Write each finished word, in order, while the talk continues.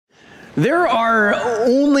There are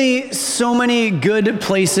only so many good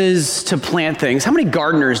places to plant things. How many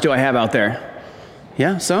gardeners do I have out there?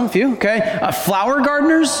 Yeah, some, few, okay. Flower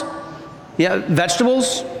gardeners? Yeah,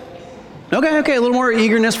 vegetables? Okay, a little more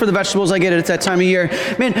eagerness for the vegetables. I get it, it's that time of year.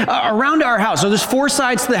 Man, around our house, so there's 4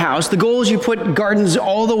 sides to the house. The goal is you put gardens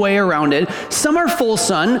all the way around it. Some are full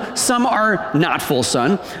sun, some are not full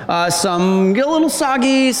sun. Some get a little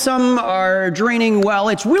soggy, some are draining well.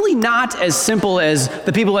 It's really not as simple as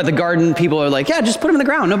the people at the garden. People are like, yeah, just put them in the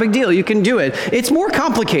ground, no big deal, you can do it. It's more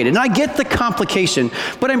complicated, and I get the complication,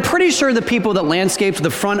 but I'm pretty sure the people that landscaped the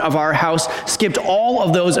front of our house skipped all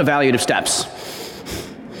of those evaluative steps.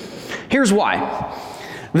 Here's why.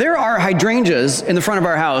 There are hydrangeas in the front of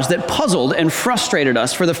our house that puzzled and frustrated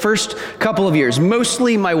us for the first couple of years,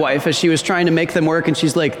 mostly my wife, as she was trying to make them work, and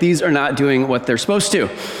she's like, these are not doing what they're supposed to.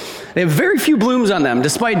 They have very few blooms on them,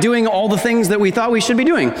 despite doing all the things that we thought we should be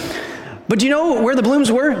doing. But do you know where the blooms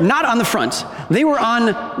were? Not on the front. They were on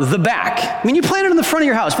the back. I mean, you plant it on the front of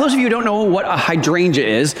your house. For those of you who don't know what a hydrangea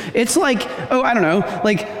is, it's like, I don't know,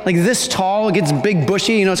 like this tall, it gets big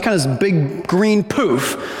bushy, it's kind of this big green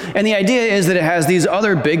poof. And the idea is that it has these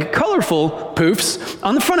other big colorful poofs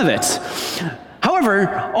on the front of it.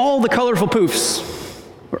 However, all the colorful poofs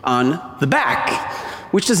were on the back,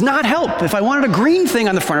 which does not help. If I wanted a green thing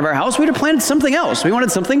on the front of our house, we'd have planted something else. We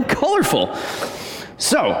wanted something colorful.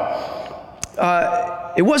 So,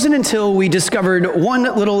 it wasn't until we discovered one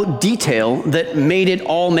little detail that made it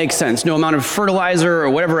all make sense. No amount of fertilizer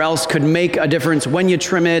or whatever else could make a difference when you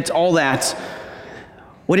trim it, all that.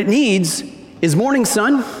 What it needs is morning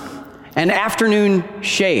sun and afternoon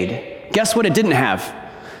shade. Guess what it didn't have?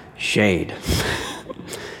 Shade.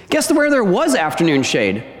 Guess where there was afternoon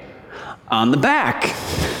shade? On the back.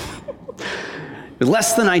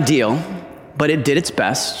 Less than ideal, but it did its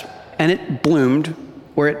best, and it bloomed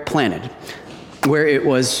where it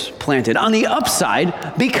was planted. On the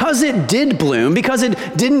upside, because it did bloom, because it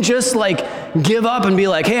didn't just give up and be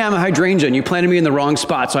like, hey, I'm a hydrangea and you planted me in the wrong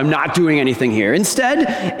spot, so I'm not doing anything here.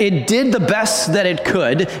 Instead, it did the best that it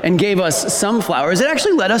could and gave us some flowers. It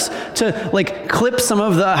actually led us to clip some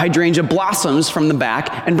of the hydrangea blossoms from the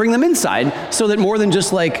back and bring them inside so that more than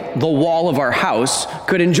just the wall of our house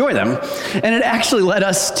could enjoy them. And it actually led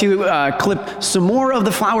us to clip some more of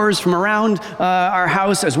the flowers from around our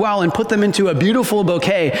house as well and put them into a beautiful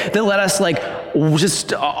bouquet that let us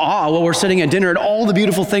just awe while we're sitting at dinner at all the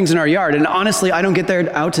beautiful things in our yard. And honestly, I don't get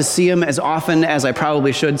out to see them as often as I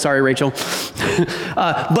probably should. Sorry, Rachel.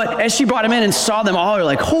 But as she brought them in and saw them all, we're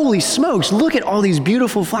like, holy smokes, look at all these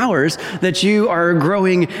beautiful flowers that you are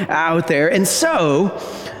growing out there. And so,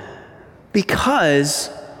 because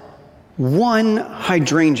one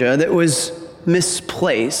hydrangea that was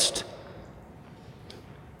misplaced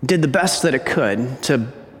did the best that it could to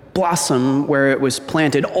blossom where it was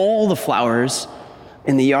planted, all the flowers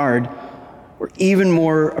in the yard were even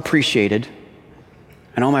more appreciated,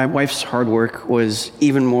 and all my wife's hard work was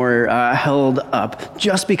even more held up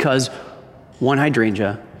just because one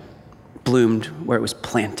hydrangea bloomed where it was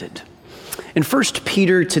planted. In 1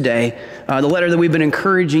 Peter today, the letter that we've been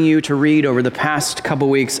encouraging you to read over the past couple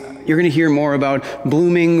weeks, you're going to hear more about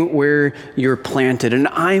blooming where you're planted. And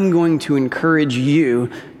I'm going to encourage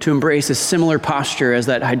you to embrace a similar posture as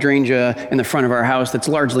that hydrangea in the front of our house that's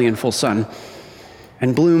largely in full sun,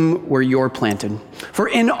 and bloom where you're planted. For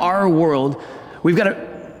in our world, we've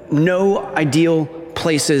got no ideal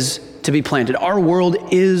places to be planted. Our world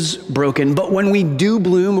is broken, but when we do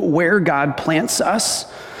bloom where God plants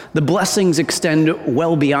us, the blessings extend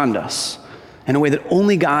well beyond us in a way that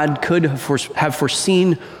only God could have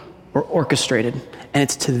foreseen or orchestrated. And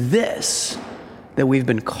it's to this that we've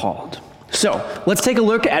been called. So let's take a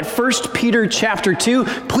look at 1 Peter chapter 2.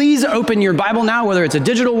 Please open your Bible now, whether it's a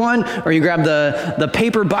digital one or you grab the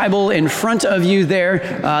paper Bible in front of you there.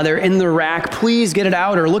 They're in the rack. Please get it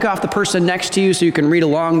out or look off the person next to you so you can read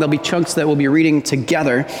along. There'll be chunks that we'll be reading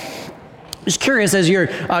together. Just curious, as you're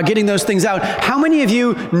getting those things out, how many of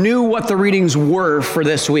you knew what the readings were for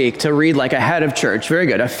this week to read ahead of church? Very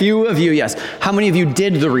good. A few of you, yes. How many of you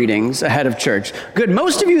did the readings ahead of church? Good.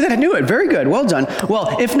 Most of you that knew it. Very good. Well done.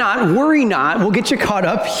 Well, if not, worry not. We'll get you caught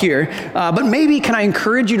up here. But maybe can I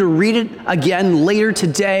encourage you to read it again later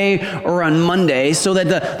today or on Monday so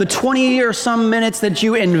that the 20 or some minutes that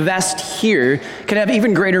you invest here can have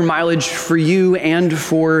even greater mileage for you and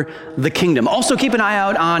for the kingdom. Also, keep an eye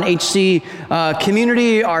out on HC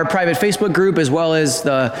Community, our private Facebook group, as well as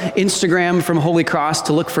the Instagram from Holy Cross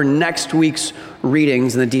to look for next week's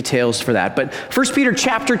readings and the details for that. But 1 Peter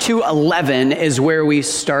chapter 2, 11 is where we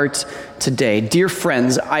start today. Dear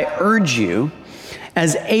friends, I urge you,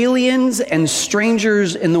 as aliens and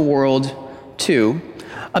strangers in the world too,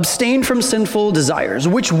 Abstain from sinful desires,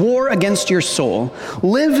 which war against your soul.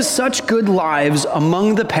 Live such good lives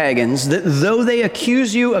among the pagans that though they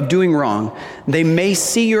accuse you of doing wrong, they may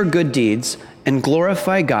see your good deeds and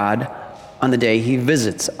glorify God on the day he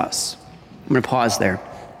visits us. I'm going to pause there.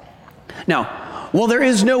 Now, while there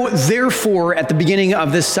is no therefore at the beginning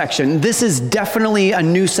of this section, this is definitely a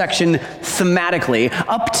new section thematically.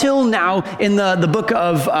 Up till now in the book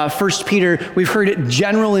of 1 Peter, we've heard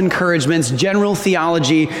general encouragements, general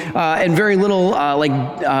theology, and very little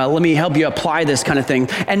let me help you apply this kind of thing.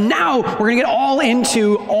 And now we're going to get all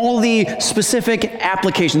into all the specific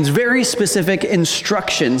applications, very specific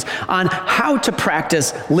instructions on how to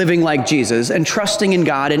practice living like Jesus and trusting in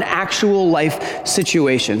God in actual life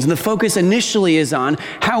situations. And the focus initially is on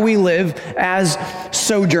how we live as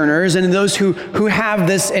sojourners and those who have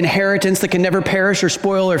this inheritance that can never perish or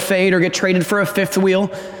spoil or fade or get traded for a fifth wheel.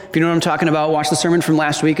 If you know what I'm talking about, watch the sermon from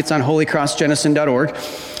last week. It's on holycrossjennison.org.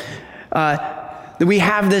 That we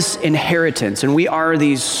have this inheritance and we are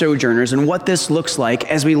these sojourners, and what this looks like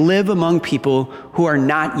as we live among people who are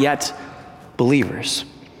not yet believers.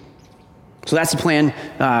 So that's the plan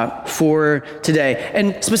for today.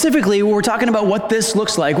 And specifically, we're talking about what this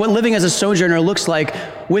looks like, what living as a sojourner looks like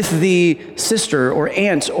with the sister or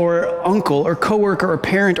aunt or uncle or coworker or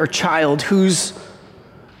parent or child who's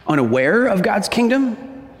unaware of God's kingdom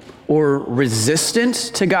or resistant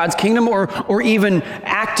to God's kingdom or even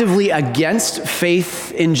actively against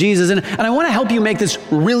faith in Jesus. And I want to help you make this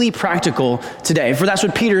really practical today. For that's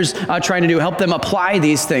what Peter's trying to do, help them apply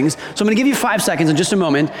these things. So I'm going to give you 5 seconds in just a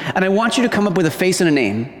moment, and I want you to come up with a face and a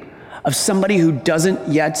name of somebody who doesn't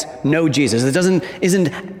yet know Jesus, that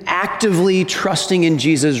isn't actively trusting in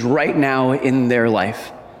Jesus right now in their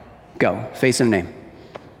life. Go, face and a name.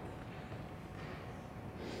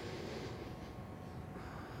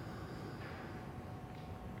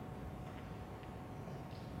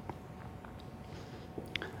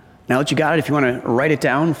 Now that you got it, if you want to write it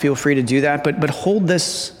down, feel free to do that. But hold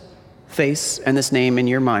this face and this name in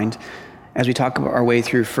your mind as we talk our way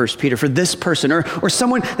through 1 Peter. For this person or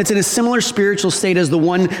someone that's in a similar spiritual state as the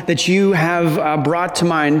one that you have brought to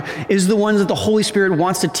mind is the one that the Holy Spirit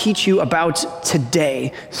wants to teach you about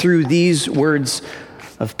today through these words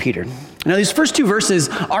of Peter. Now, these first 2 verses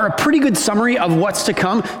are a pretty good summary of what's to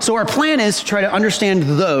come. So our plan is to try to understand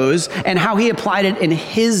those and how he applied it in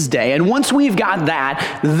his day. And once we've got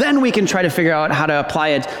that, then we can try to figure out how to apply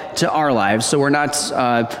it to our lives so we're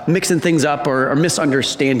not mixing things up or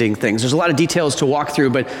misunderstanding things. There's a lot of details to walk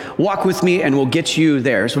through, but walk with me and we'll get you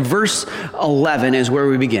there. So verse 11 is where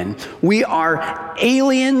we begin. We are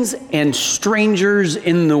aliens and strangers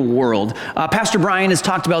in the world. Pastor Brian has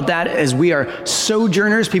talked about that as we are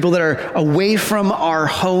sojourners, people that are away from our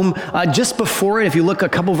home. Just before it, if you look a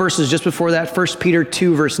couple verses just before that, 1 Peter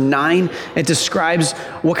 2, verse 9, it describes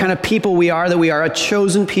what kind of people we are, that we are a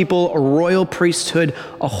chosen people, a royal priesthood,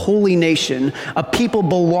 a holy nation, a people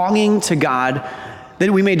belonging to God,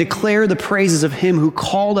 that we may declare the praises of him who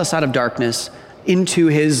called us out of darkness into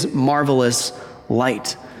his marvelous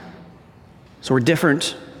light. So we're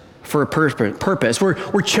different for a purpose.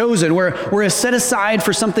 We're chosen. We're set aside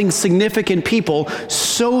for something significant people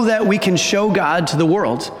so that we can show God to the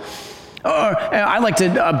world. I like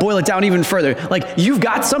to boil it down even further. Like, you've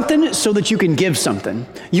got something so that you can give something.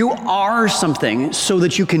 You are something so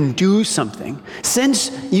that you can do something. Since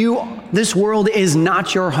this world is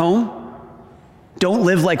not your home, don't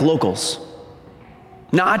live like locals.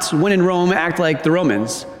 Not when in Rome, act like the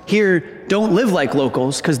Romans. Here, don't live like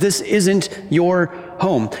locals because this isn't your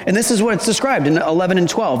home. And this is what it's described in 11 and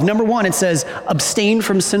 12. Number 1, it says, abstain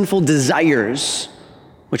from sinful desires,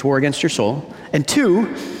 which war against your soul. And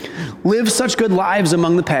 2, live such good lives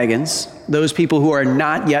among the pagans, those people who are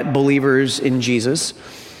not yet believers in Jesus.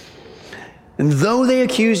 And though they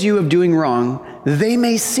accuse you of doing wrong, they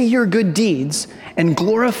may see your good deeds and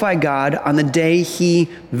glorify God on the day he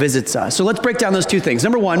visits us. So let's break down those 2 things.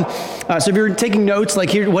 Number 1, so if you're taking notes, like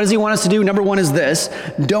here, what does he want us to do? Number 1 is this: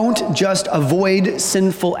 don't just avoid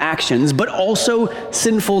sinful actions, but also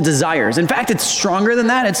sinful desires. In fact, it's stronger than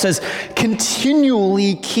that. It says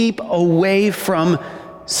continually keep away from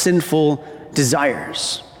sinful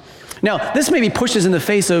desires. Now, this maybe pushes in the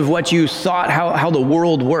face of what you thought, how the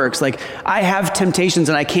world works. Like, I have temptations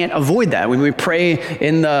and I can't avoid that. When we pray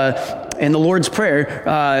in the Lord's Prayer,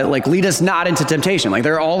 like, lead us not into temptation. Like,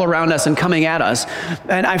 they're all around us and coming at us.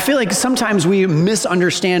 And I feel like sometimes we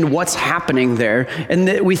misunderstand what's happening there. And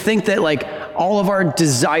that we think that, like, all of our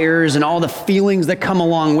desires and all the feelings that come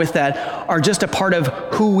along with that are just a part of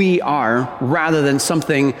who we are rather than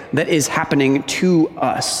something that is happening to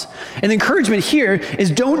us. And the encouragement here is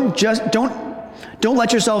don't Don't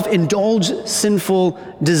let yourself indulge sinful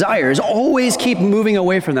desires. Always keep moving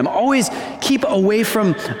away from them. Always keep away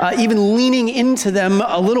from even leaning into them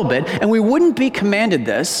a little bit. And we wouldn't be commanded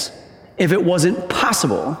this if it wasn't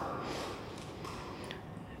possible.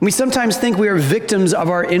 We sometimes think we are victims of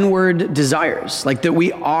our inward desires, like that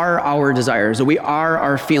we are our desires, that we are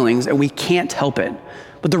our feelings, and we can't help it.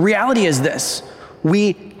 But the reality is this: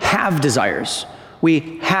 we have desires.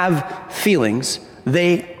 We have feelings.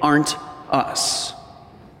 They aren't us.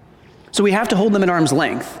 So we have to hold them at arm's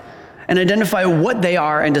length and identify what they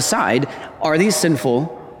are and decide, are these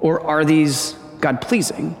sinful or are these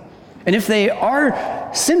God-pleasing? And if they are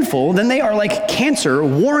sinful, then they are like cancer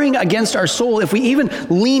warring against our soul if we even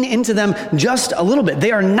lean into them just a little bit.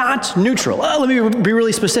 They are not neutral. Let me be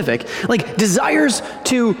really specific. Like desires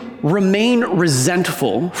to remain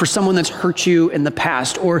resentful for someone that's hurt you in the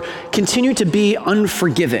past or continue to be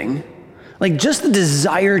unforgiving. Like just the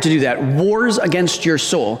desire to do that wars against your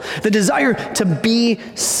soul. The desire to be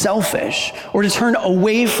selfish or to turn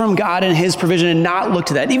away from God and his provision and not look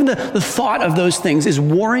to that. Even the thought of those things is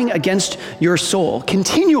warring against your soul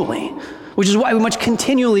continually, which is why we must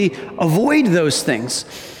continually avoid those things.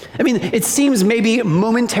 I mean, it seems maybe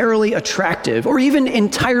momentarily attractive or even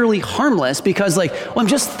entirely harmless because I'm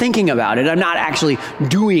just thinking about it. I'm not actually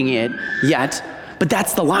doing it yet, but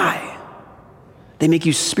that's the lie. They make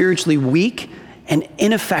you spiritually weak and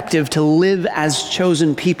ineffective to live as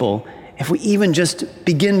chosen people if we even just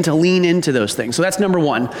begin to lean into those things. So that's number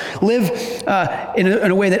one. Live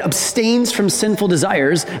in a way that abstains from sinful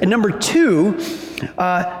desires. And number two,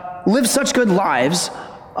 live such good lives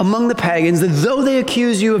among the pagans that though they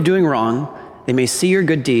accuse you of doing wrong, they may see your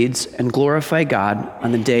good deeds and glorify God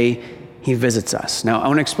on the day he visits us. Now, I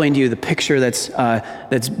want to explain to you the picture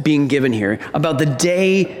that's being given here about the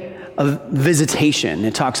day of visitation.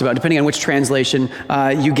 It talks about, depending on which translation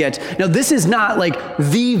you get. Now, this is not like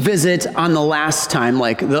the visit on the last time,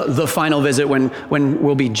 like the final visit when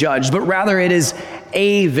we'll be judged, but rather it is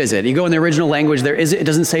a visit. You go in the original language, it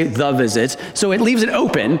doesn't say the visit, so it leaves it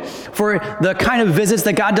open for the kind of visits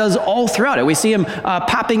that God does all throughout it. We see him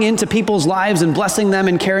popping into people's lives and blessing them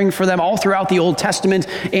and caring for them all throughout the Old Testament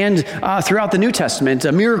and throughout the New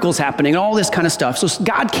Testament, miracles happening, all this kind of stuff. So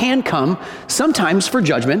God can come sometimes for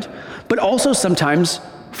judgment, but also sometimes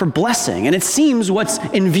for blessing. And it seems what's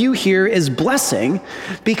in view here is blessing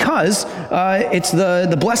because it's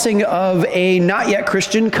the blessing of a not yet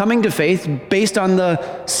Christian coming to faith based on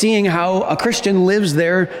the seeing how a Christian lives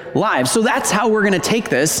their lives. So that's how we're going to take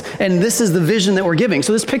this, and this is the vision that we're giving.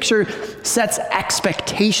 So this picture sets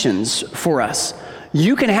expectations for us.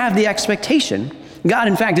 You can have the expectation. God,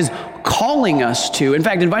 in fact, is calling us to, in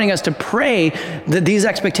fact, inviting us to pray that these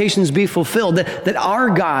expectations be fulfilled, that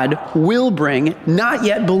our God will bring not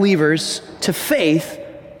yet believers to faith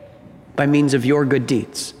by means of your good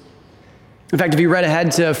deeds. In fact, if you read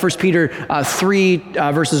ahead to 1 Peter 3,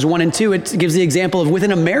 verses 1 and 2, it gives the example of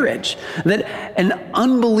within a marriage, that an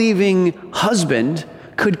unbelieving husband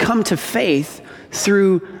could come to faith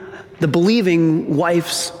through the believing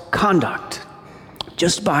wife's conduct,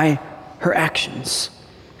 just by her actions.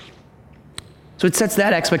 So it sets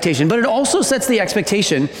that expectation, but it also sets the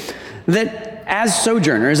expectation that as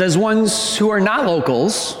sojourners, as ones who are not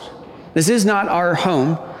locals, this is not our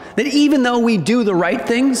home, that even though we do the right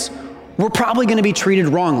things, we're probably going to be treated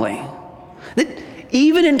wrongly. That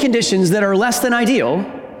even in conditions that are less than ideal,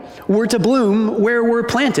 we're to bloom where we're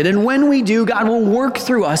planted. And when we do, God will work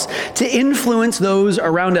through us to influence those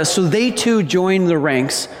around us so they too join the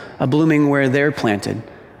ranks of blooming where they're planted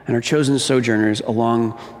and are chosen sojourners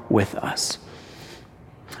along with us.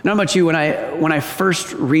 Not about you, when I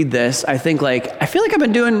first read this, I think I feel like I've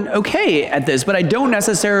been doing okay at this, but I don't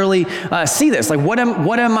necessarily see this. What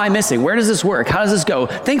am I missing? Where does this work? How does this go?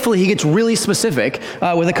 Thankfully, he gets really specific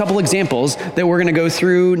with a couple examples that we're going to go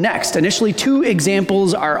through next. Initially, 2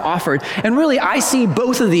 examples are offered, and really, I see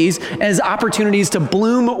both of these as opportunities to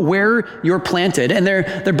bloom where you're planted, and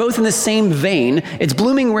they're both in the same vein. It's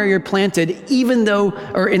blooming where you're planted, even though,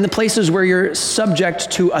 or in the places where you're subject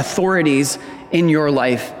to authorities in your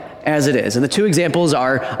life as it is. And the 2 examples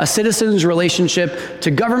are a citizen's relationship to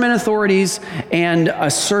government authorities and a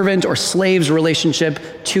servant or slave's relationship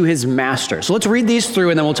to his master. So let's read these through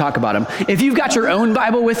and then we'll talk about them. If you've got your own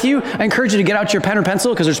Bible with you, I encourage you to get out your pen or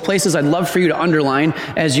pencil because there's places I'd love for you to underline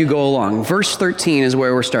as you go along. Verse 13 is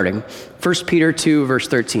where we're starting. 1 Peter 2, verse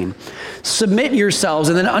 13. Submit yourselves,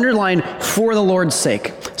 and then underline, for the Lord's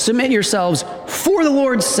sake. Submit yourselves for the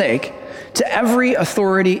Lord's sake to every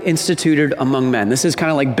authority instituted among men. This is kind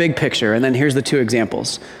of like big picture, and then here's the 2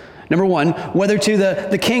 examples. Number one, whether to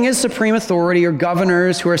the king as supreme authority or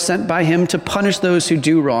governors who are sent by him to punish those who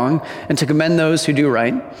do wrong and to commend those who do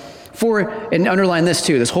right. And underline this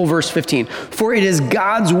too, this whole verse 15. For it is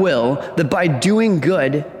God's will that by doing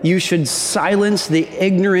good, you should silence the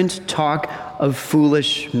ignorant talk of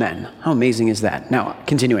foolish men. How amazing is that? Now,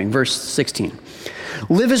 continuing, verse 16.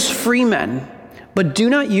 Live as free men, but do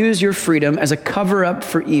not use your freedom as a cover-up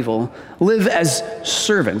for evil. Live as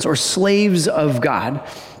servants or slaves of God.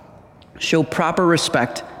 Show proper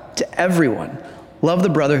respect to everyone. Love the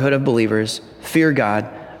brotherhood of believers. Fear God.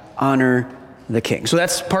 Honor the king. So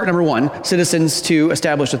that's part number one, citizens to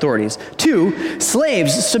established authorities. Two,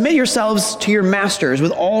 slaves, submit yourselves to your masters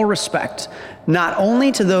with all respect, not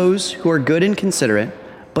only to those who are good and considerate,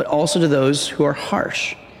 but also to those who are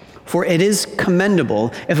harsh. For it is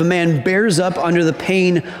commendable if a man bears up under the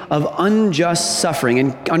pain of unjust suffering,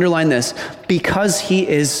 and underline this, because he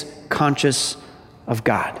is conscious of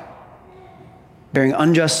God. Bearing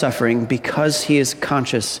unjust suffering because he is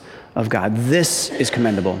conscious of God. This is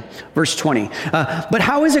commendable. Verse 20. But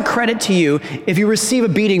how is it credit to you if you receive a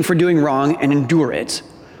beating for doing wrong and endure it?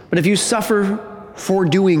 But if you suffer for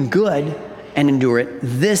doing good and endure it,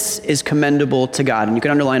 this is commendable to God. And you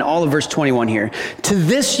can underline all of verse 21 here. To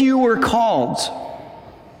this you were called,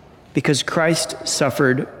 because Christ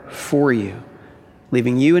suffered for you,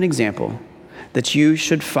 leaving you an example that you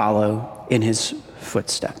should follow in his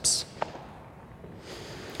footsteps.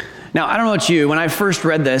 Now, I don't know about you, when I first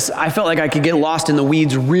read this, I felt like I could get lost in the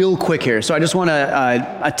weeds real quick here. So I just want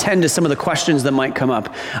to attend to some of the questions that might come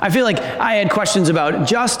up. I feel like I had questions about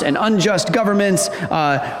just and unjust governments,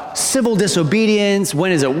 civil disobedience,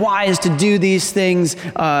 when is it wise to do these things,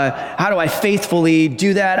 how do I faithfully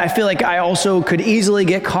do that? I feel like I also could easily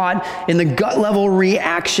get caught in the gut level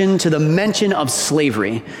reaction to the mention of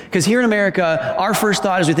slavery. Because here in America, our first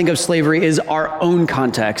thought as we think of slavery is our own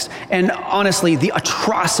context. And honestly, the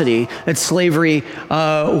atrocity that slavery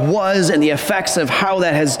was and the effects of how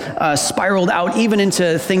that has spiraled out even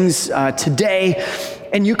into things today.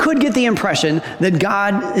 And you could get the impression that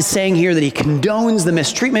God is saying here that he condones the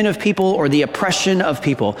mistreatment of people or the oppression of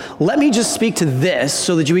people. Let me just speak to this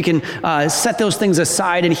so that we can set those things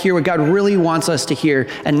aside and hear what God really wants us to hear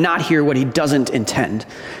and not hear what he doesn't intend.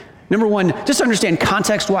 Number one, just understand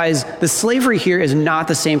context-wise, the slavery here is not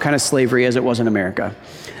the same kind of slavery as it was in America.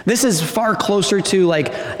 This is far closer to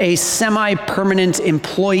like a semi-permanent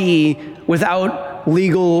employee without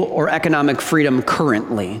legal or economic freedom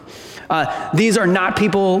currently. These are not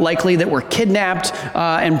people likely that were kidnapped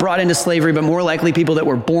and brought into slavery, but more likely people that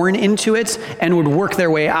were born into it and would work their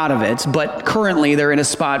way out of it. But currently they're in a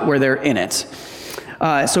spot where they're in it.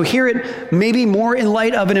 So here it may be more in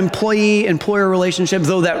light of an employee-employer relationship,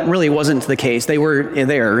 though that really wasn't the case. They were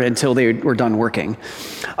there until they were done working.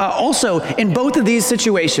 Also, in both of these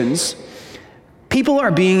situations, people are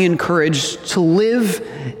being encouraged to live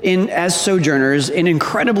as sojourners in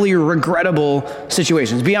incredibly regrettable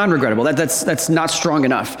situations, beyond regrettable. That's not strong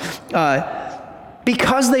enough.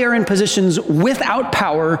 Because they are in positions without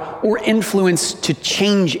power or influence to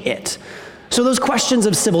change it. So those questions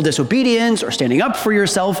of civil disobedience or standing up for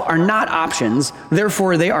yourself are not options,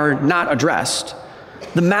 therefore they are not addressed.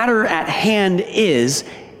 The matter at hand is,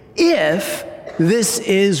 if this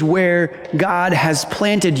is where God has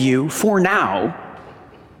planted you for now,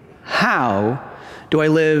 how do I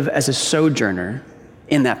live as a sojourner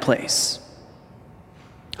in that place?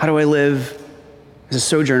 How do I live as a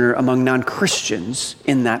sojourner among non-Christians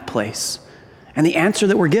in that place? And the answer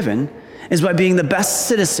that we're given is by being the best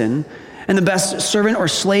citizen and the best servant or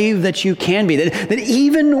slave that you can be. That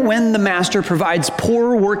even when the master provides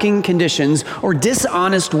poor working conditions or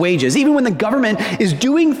dishonest wages, even when the government is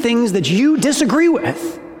doing things that you disagree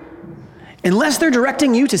with, unless they're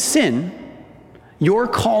directing you to sin, you're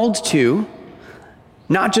called to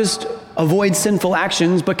not just avoid sinful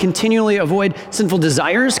actions, but continually avoid sinful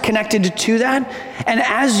desires connected to that. And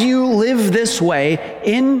as you live this way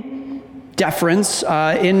in deference,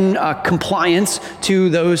 in compliance to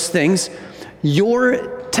those things,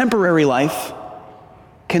 your temporary life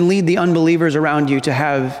can lead the unbelievers around you to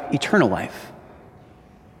have eternal life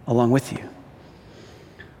along with you.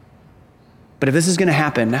 But if this is going to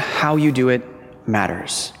happen, how you do it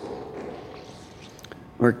matters.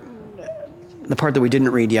 The part that we didn't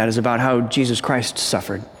read yet is about how Jesus Christ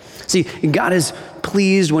suffered. See, God is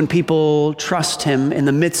pleased when people trust him in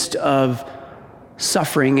the midst of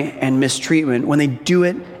suffering and mistreatment, when they do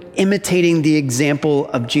it imitating the example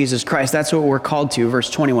of Jesus Christ. That's what we're called to,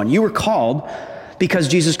 verse 21. You were called because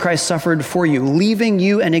Jesus Christ suffered for you, leaving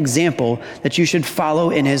you an example that you should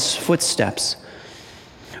follow in his footsteps.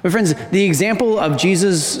 But friends, the example of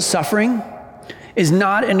Jesus' suffering is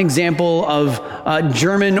not an example of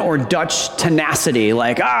German or Dutch tenacity,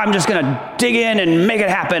 like, I'm just going to dig in and make it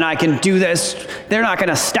happen. I can do this. They're not going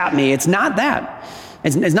to stop me. It's not that.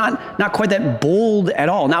 It's not quite that bold at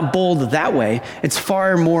all, not bold that way. It's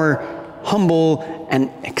far more humble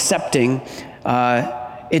and accepting.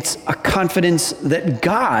 It's a confidence that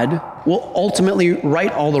God will ultimately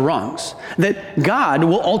right all the wrongs, that God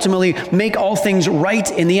will ultimately make all things right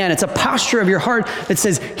in the end. It's a posture of your heart that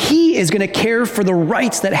says he is going to care for the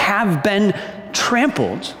rights that have been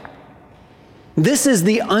trampled. This is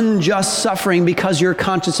the unjust suffering because you're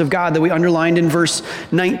conscious of God that we underlined in verse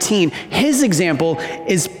 19. His example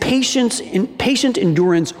is patient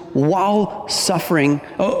endurance while suffering,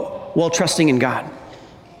 while trusting in God.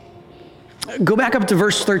 Go back up to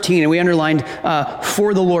verse 13, and we underlined,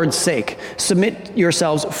 for the Lord's sake. Submit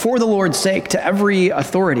yourselves for the Lord's sake to every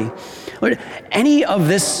authority. Lord, any of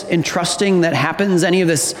this entrusting that happens, any of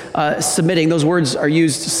this submitting, those words are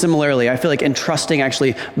used similarly. I feel like entrusting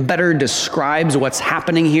actually better describes what's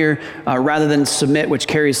happening here rather than submit, which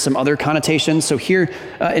carries some other connotations. So here,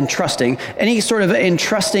 entrusting, any sort of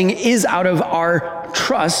entrusting is out of our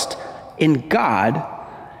trust in God,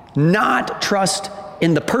 not trust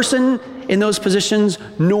in the person in those positions,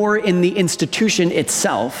 nor in the institution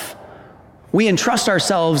itself. We entrust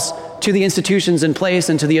ourselves to the institutions in place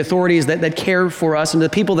and to the authorities that care for us and to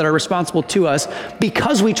the people that are responsible to us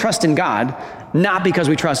because we trust in God, not because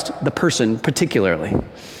we trust the person particularly.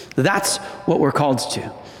 That's what we're called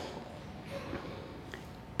to.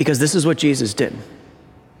 Because this is what Jesus did.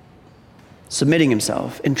 Submitting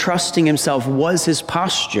himself, entrusting himself was his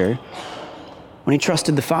posture when he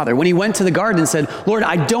trusted the Father. When he went to the garden and said, Lord,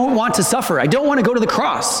 I don't want to suffer. I don't want to go to the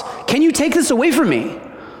cross. Can you take this away from me?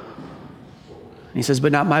 And he says,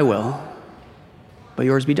 but not my will, but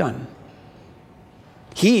yours be done.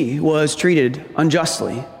 He was treated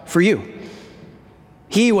unjustly for you.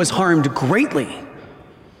 He was harmed greatly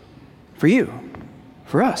for you,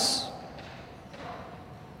 for us.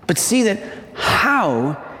 But see that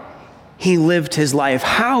how he lived his life,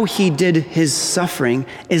 how he did his suffering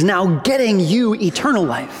is now getting you eternal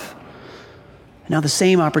life. Now the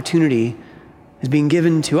same opportunity is being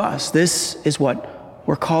given to us. This is what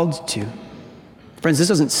we're called to. Friends, this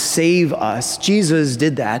doesn't save us. Jesus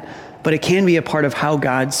did that, but it can be a part of how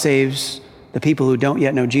God saves the people who don't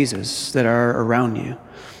yet know Jesus that are around you.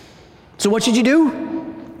 So what should you do?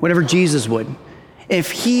 Whatever Jesus would.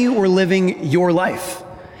 If he were living your life,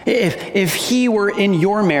 if he were in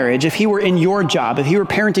your marriage, if he were in your job, if he were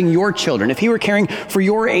parenting your children, if he were caring for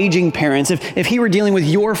your aging parents, if he were dealing with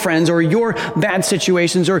your friends or your bad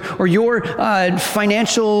situations or your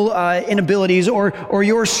financial inabilities or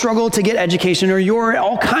your struggle to get education or your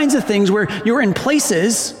all kinds of things where you're in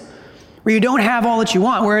places where you don't have all that you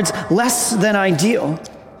want, where it's less than ideal.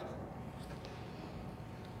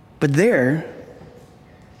 But there,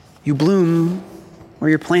 you bloom where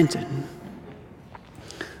you're planted.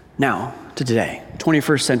 Now, to today,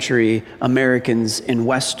 21st century Americans in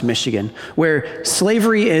West Michigan, where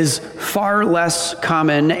slavery is far less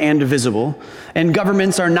common and visible, and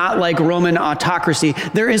governments are not like Roman autocracy,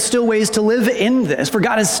 there is still ways to live in this, for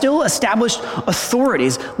God has still established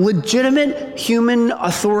authorities, legitimate human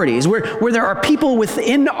authorities, where there are people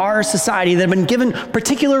within our society that have been given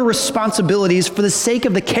particular responsibilities for the sake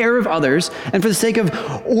of the care of others and for the sake of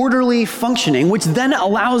orderly functioning, which then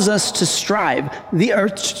allows us to thrive.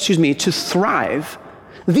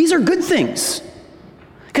 These are good things.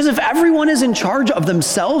 Because if everyone is in charge of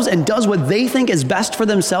themselves and does what they think is best for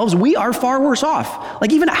themselves, we are far worse off.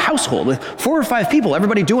 Like even a household with 4 or 5 people,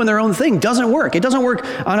 everybody doing their own thing doesn't work. It doesn't work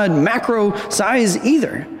on a macro size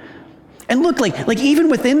either. And look, like even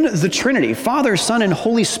within the Trinity, Father, Son, and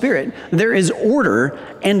Holy Spirit, there is order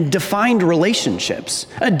and defined relationships.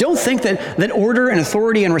 Don't think that order and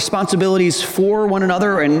authority and responsibilities for one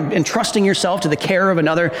another and entrusting yourself to the care of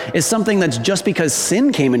another is something that's just because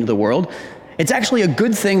sin came into the world. It's actually a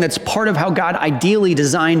good thing that's part of how God ideally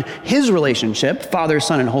designed his relationship, Father,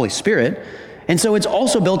 Son, and Holy Spirit. And so it's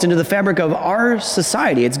also built into the fabric of our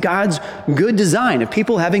society. It's God's good design of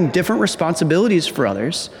people having different responsibilities for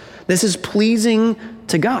others. This is pleasing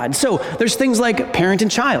to God. So there's things like parent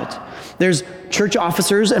and child. There's church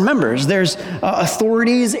officers and members. There's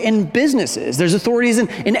authorities in businesses. There's authorities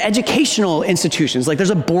in educational institutions. Like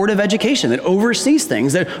there's a board of education that oversees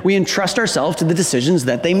things that we entrust ourselves to the decisions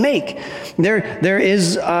that they make. There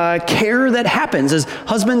is care that happens as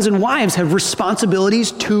husbands and wives have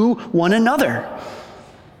responsibilities to one another.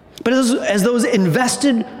 But as those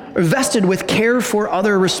vested with care for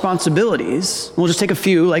other responsibilities. We'll just take a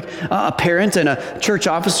few, like a parent and a church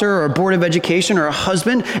officer or a board of education or a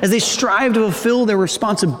husband, as they strive to fulfill their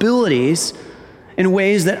responsibilities in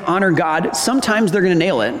ways that honor God, sometimes they're going to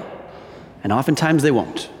nail it, and oftentimes they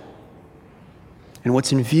won't. And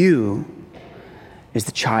what's in view is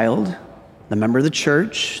the child, the member of the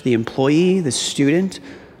church, the employee, the student,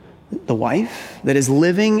 the wife that is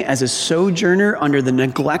living as a sojourner under the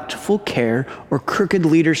neglectful care or crooked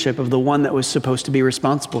leadership of the one that was supposed to be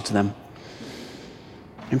responsible to them.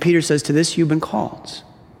 And Peter says, to this you've been called.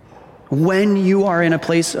 When you are in a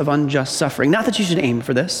place of unjust suffering, not that you should aim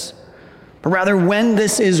for this, but rather when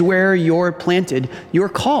this is where you're planted, you're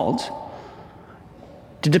called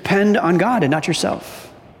to depend on God and not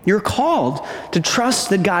yourself. You're called to trust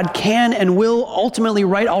that God can and will ultimately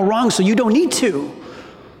right all wrongs, so you don't need to.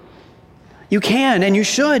 You can and you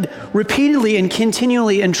should repeatedly and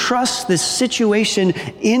continually entrust this situation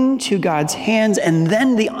into God's hands, and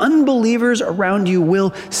then the unbelievers around you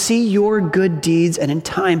will see your good deeds and in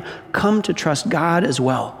time come to trust God as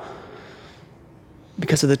well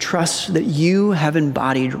because of the trust that you have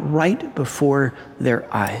embodied right before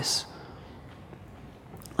their eyes.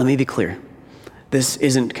 Let me be clear. This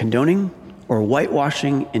isn't condoning or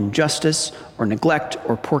whitewashing injustice or neglect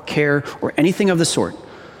or poor care or anything of the sort.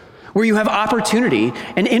 Where you have opportunity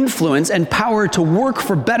and influence and power to work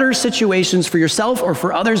for better situations for yourself or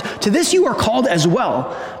for others, to this you are called as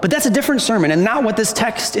well. But that's a different sermon and not what this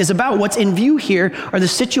text is about. What's in view here are the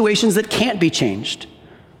situations that can't be changed,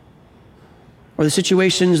 or the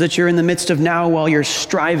situations that you're in the midst of now while you're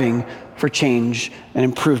striving for change and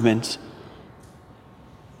improvement.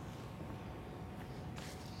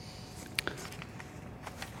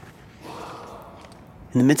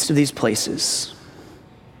 In the midst of these places,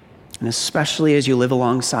 and especially as you live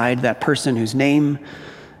alongside that person whose name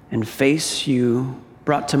and face you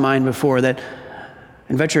brought to mind before, that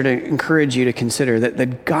I venture to encourage you to consider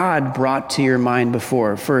that God brought to your mind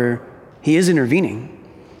before, for he is intervening.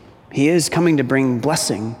 He is coming to bring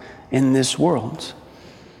blessing in this world.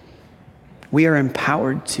 We are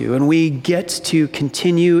empowered to, and we get to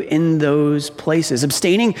continue in those places,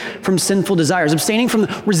 abstaining from sinful desires, abstaining from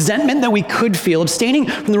the resentment that we could feel, abstaining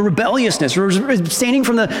from the rebelliousness, abstaining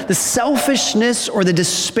from the selfishness or the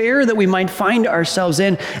despair that we might find ourselves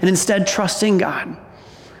in, and instead trusting God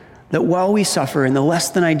that while we suffer in the less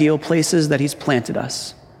than ideal places that he's planted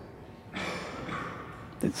us,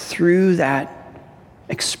 that through that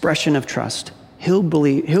expression of trust, he'll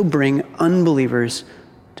bring unbelievers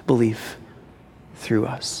to belief through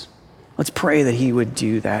us. Let's pray that he would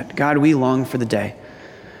do that. God, we long for the day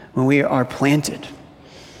when we are planted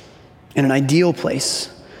in an ideal place,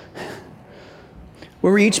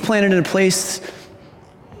 where we're each planted in a place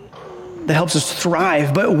that helps us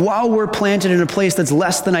thrive, but while we're planted in a place that's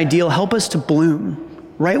less than ideal, help us to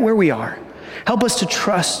bloom right where we are. Help us to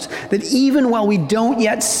trust that even while we don't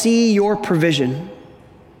yet see your provision,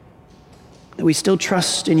 that we still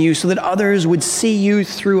trust in you so that others would see you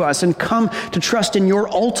through us and come to trust in your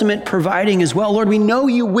ultimate providing as well. Lord, we know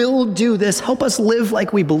you will do this. Help us live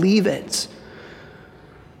like we believe it.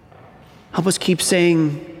 Help us keep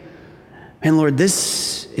saying, man, Lord,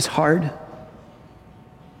 this is hard,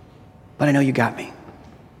 but I know you got me.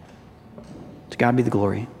 To God be the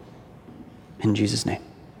glory. In Jesus' name,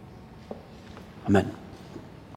 amen.